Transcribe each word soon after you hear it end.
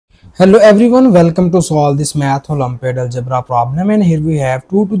Hello everyone, welcome to solve this math Olympiad algebra problem, and here we have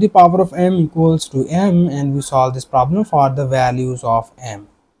 2 to the power of m equals to m, and we solve this problem for the values of m.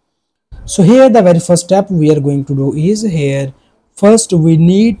 So here the very first step we are going to do is here first we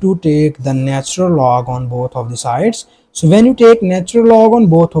need to take the natural log on both of the sides. So when you take natural log on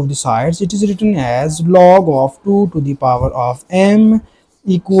both of the sides, it is written as log of 2 to the power of m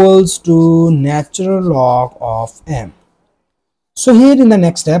equals to natural log of m. So here in the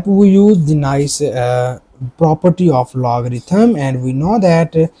next step we use the nice property of logarithm, and we know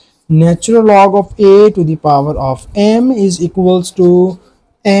that natural log of a to the power of m is equals to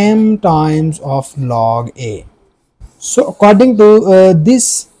m times of log a. So according to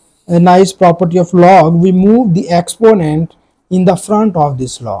this nice property of log, we move the exponent in the front of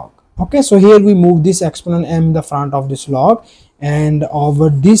this log. Okay, so here we move this exponent m in the front of this log, and over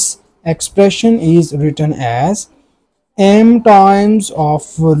this expression is written as m times of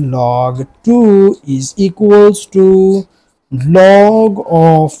log 2 is equals to log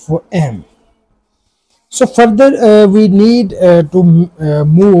of m. So further we need to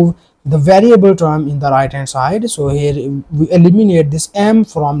move the variable term in the right hand side. So here we eliminate this m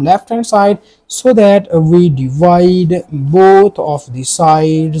from left hand side so that we divide both of the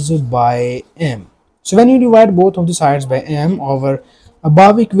sides by m. So when you divide both of the sides by m, our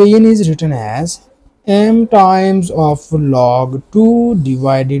above equation is written as m times of log 2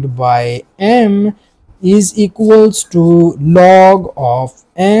 divided by m is equals to log of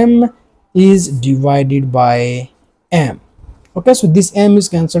m is divided by m. Okay, so this m is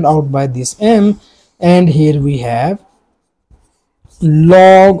cancelled out by this m, and here we have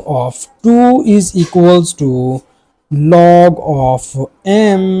log of 2 is equals to log of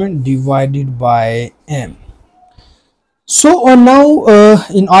m divided by m. So now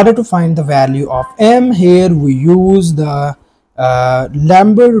in order to find the value of m, here we use the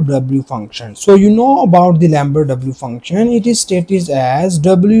Lambert W function. So you know about the Lambert W function. It is stated as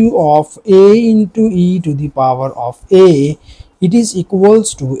w of a into e to the power of a, it is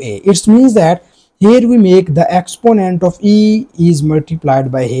equals to a. It means that here we make the exponent of e is multiplied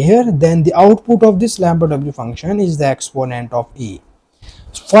by here, then the output of this Lambert W function is the exponent of e.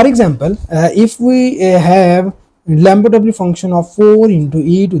 For example, if we have Lambert W function of 4 into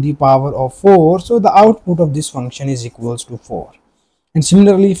e to the power of 4, so the output of this function is equals to 4. And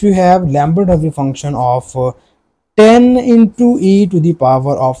similarly, if you have Lambert W function of 10 into e to the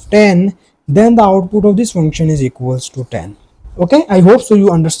power of 10, then the output of this function is equals to 10. Okay, I hope so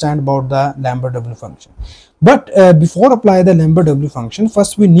you understand about the Lambert W function. But before apply the Lambert W function,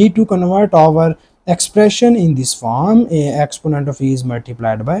 first we need to convert our expression in this form. A exponent of e is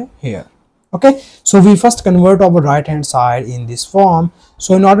multiplied by here. Okay, so we first convert our right hand side in this form.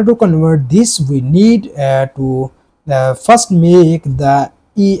 So in order to convert this, we need to first make the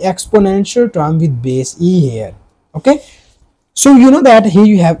e exponential term with base e here. Okay, so you know that here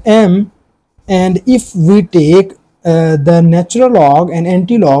you have m, and if we take the natural log and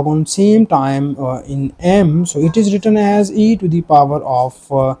anti-log on same time in m, so it is written as e to the power of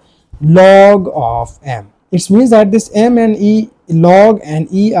log of m. It means that this m and e, log and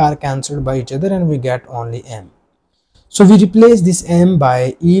e, are cancelled by each other and we get only m. So we replace this m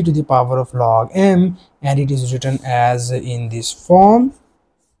by e to the power of log m, and it is written as in this form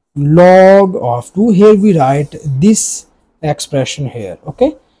log of 2. Here we write this expression here.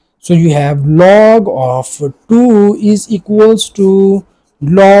 Okay, so you have log of 2 is equals to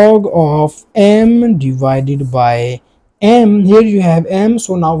log of m divided by m. Here you have m,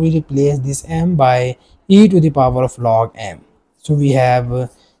 so now we replace this m by e to the power of log m. So we have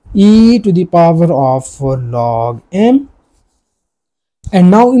e to the power of log m,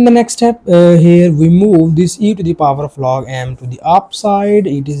 and now in the next step here we move this e to the power of log m to the upside.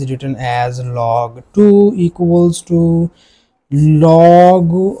 It is written as log 2 equals to log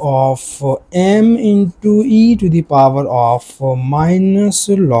of m into e to the power of minus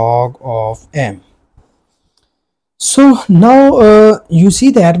log of m. So now you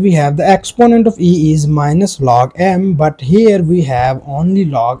see that we have the exponent of e is minus log m, but here we have only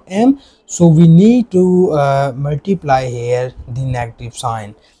log m, so we need to multiply here the negative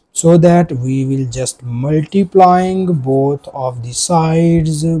sign, so that we will just multiplying both of the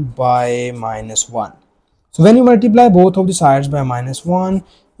sides by minus 1. So when you multiply both of the sides by minus 1,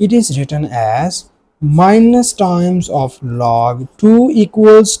 it is written as minus times of log 2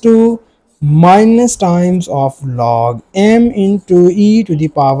 equals to minus times of log m into e to the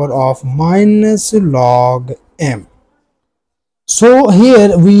power of minus log m. So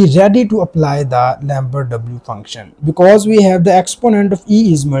here we ready to apply the Lambert W function, because we have the exponent of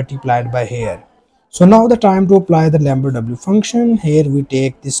e is multiplied by here. So now the time to apply the Lambert W function. Here we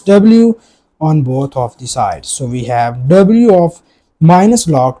take this W on both of the sides. So we have W of minus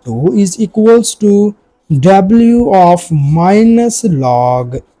log 2 is equals to W of minus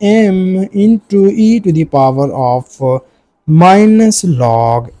log m into e to the power of minus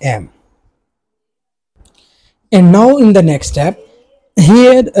log m. And now in the next step,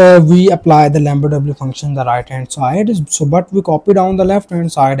 here we apply the Lambert W function on the right hand side. So but we copy down the left hand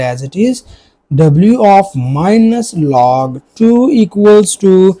side as it is. W of minus log 2 equals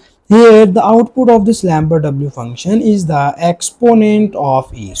to, here the output of this Lambert W function is the exponent of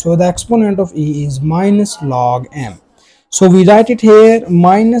e. So the exponent of e is minus log m. So we write it here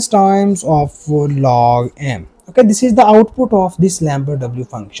minus times of log m. Okay, this is the output of this Lambert W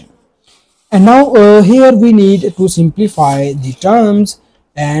function. And now here we need to simplify the terms,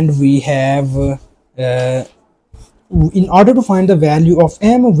 and we have in order to find the value of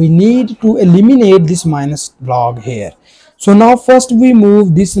m, we need to eliminate this minus log here. So now first we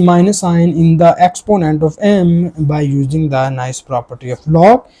move this minus sign in the exponent of m by using the nice property of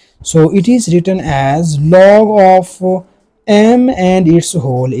log. So it is written as log of m and its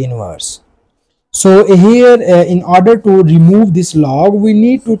whole inverse. So here in order to remove this log, we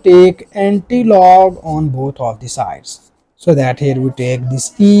need to take anti-log on both of the sides. So that here we take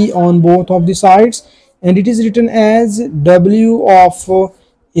this e on both of the sides, and it is written as w of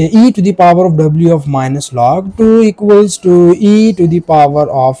e to the power of w of minus log 2 equals to e to the power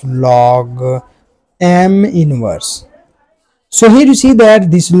of log m inverse. So here you see that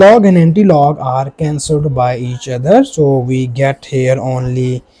this log and anti-log are cancelled by each other. So we get here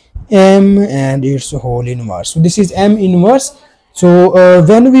only m and its whole inverse. So this is m inverse. So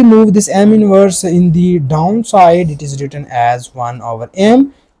when we move this m inverse in the downside, it is written as 1 over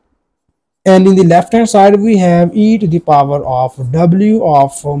m, and in the left hand side we have e to the power of w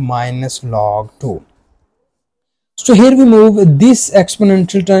of minus log 2. So here we move this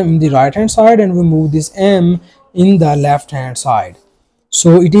exponential term in the right hand side, and we move this m in the left hand side.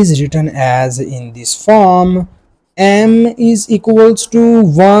 So it is written as in this form: m is equals to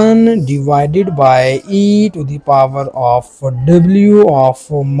 1 divided by e to the power of w of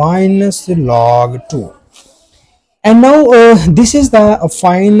minus log 2. And now this is the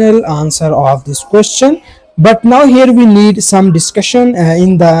final answer of this question. But now here we need some discussion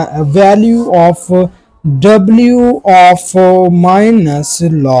in the value of w of minus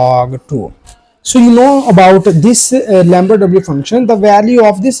log 2. So you know about this Lambert W function. The value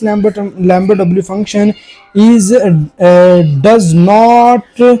of this Lambert W function is does not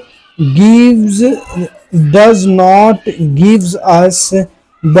gives us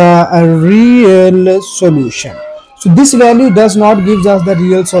the real solution. So this value does not gives us the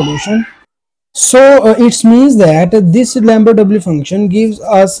real solution. So it means that this Lambert W function gives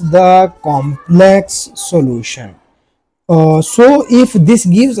us the complex solution. So if this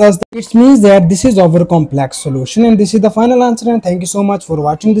gives us, it means that this is our complex solution, and this is the final answer. And thank you so much for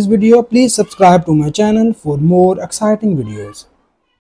watching this video. Please subscribe to my channel for more exciting videos.